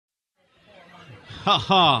Ha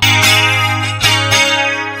ha.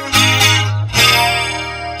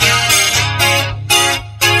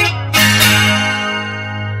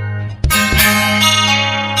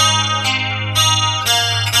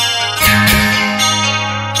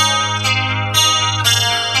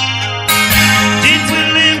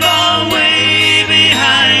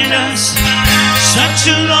 Such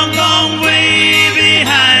a long, long way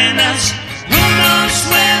behind us. Who knows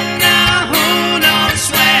when now, who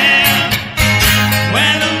knows where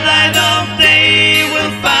the light of day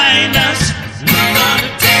will find us. Another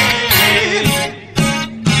day.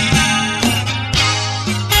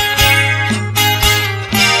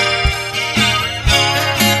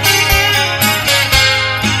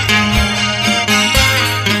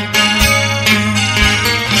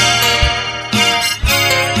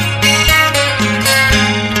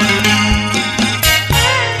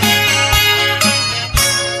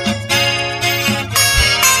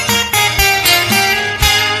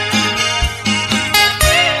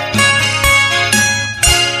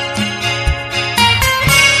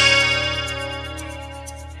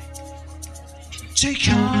 Take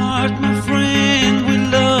heart, my friend, we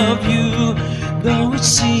love you, though it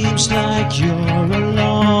seems like you're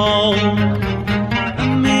alone. A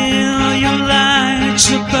million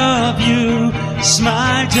lights above you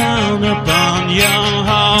smile down upon your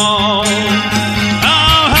home.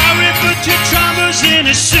 Oh, hurry, put your troubles in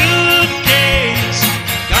a suitcase.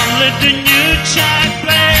 Come, let the new child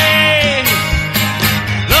play.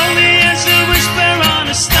 Lonely as a whisper on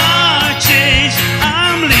a star chase.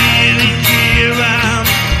 I'm leaving here, I'm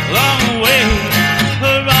long way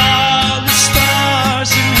for all the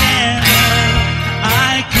stars in heaven.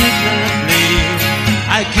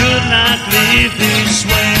 I could not live this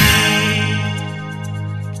way.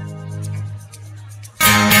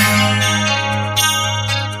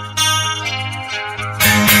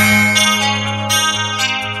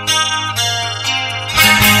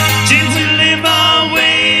 Did we live our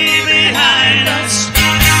way behind us?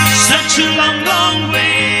 Such a long, long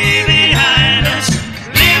way behind us.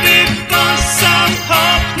 Living for some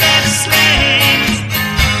hopeless land.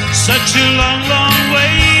 Such a long, long way.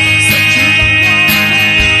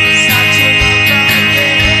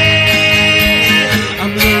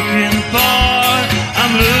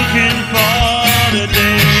 I'm looking for the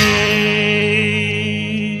day.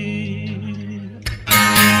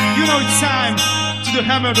 You know it's time to the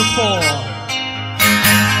hammer to fall.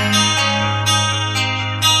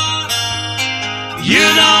 You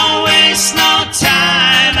don't waste no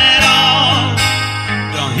time at all.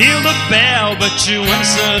 Don't hear the bell, but you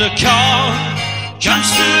answer the call.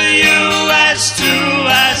 Comes to you as to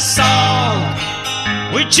us all.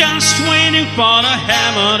 We're just waiting for the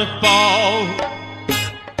hammer to fall.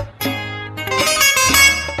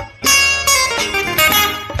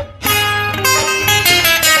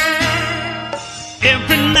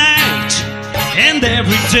 Every night and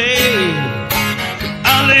every day,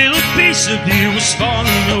 a little piece of you is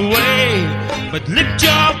falling away. But lift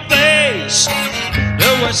your face,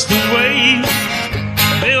 that's the way.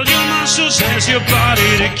 Build your muscles as your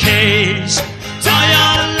body decays. Tie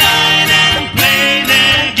your line and play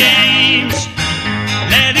their games.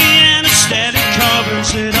 Let the anesthetic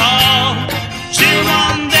covers it all. Till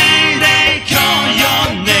one day they call your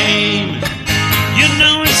name. You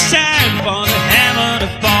know it's time for the hammer to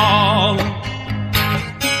fall.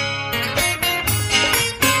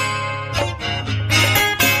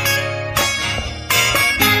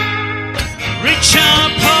 Rich or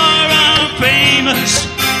poor or famous,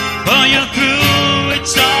 for you're through,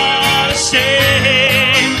 it's all the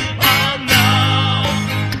same. Oh no,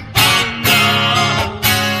 oh no.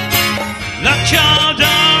 Lock your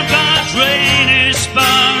door, but rain is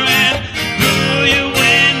pouring through your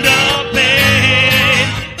window pane.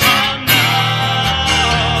 Oh no,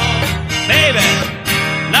 baby,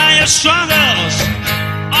 now your struggles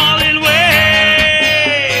all in vain.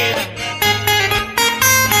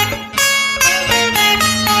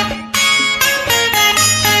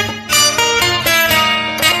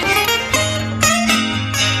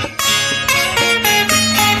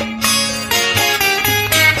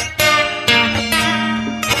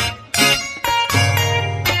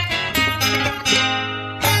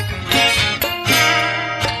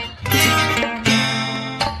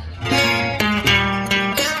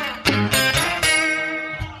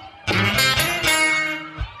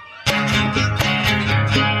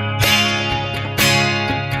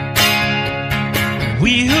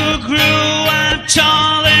 We who grew up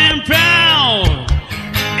tall and proud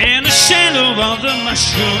in the shadow of the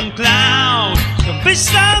mushroom cloud. The best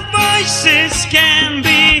of voices can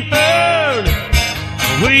be heard.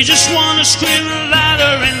 We just want to scream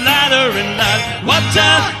louder and louder and louder. What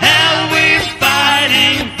the hell we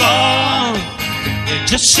fighting for?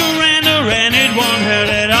 Just surrender and it won't hurt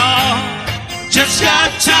at all. Just got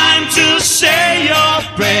time to say your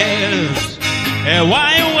prayers. And why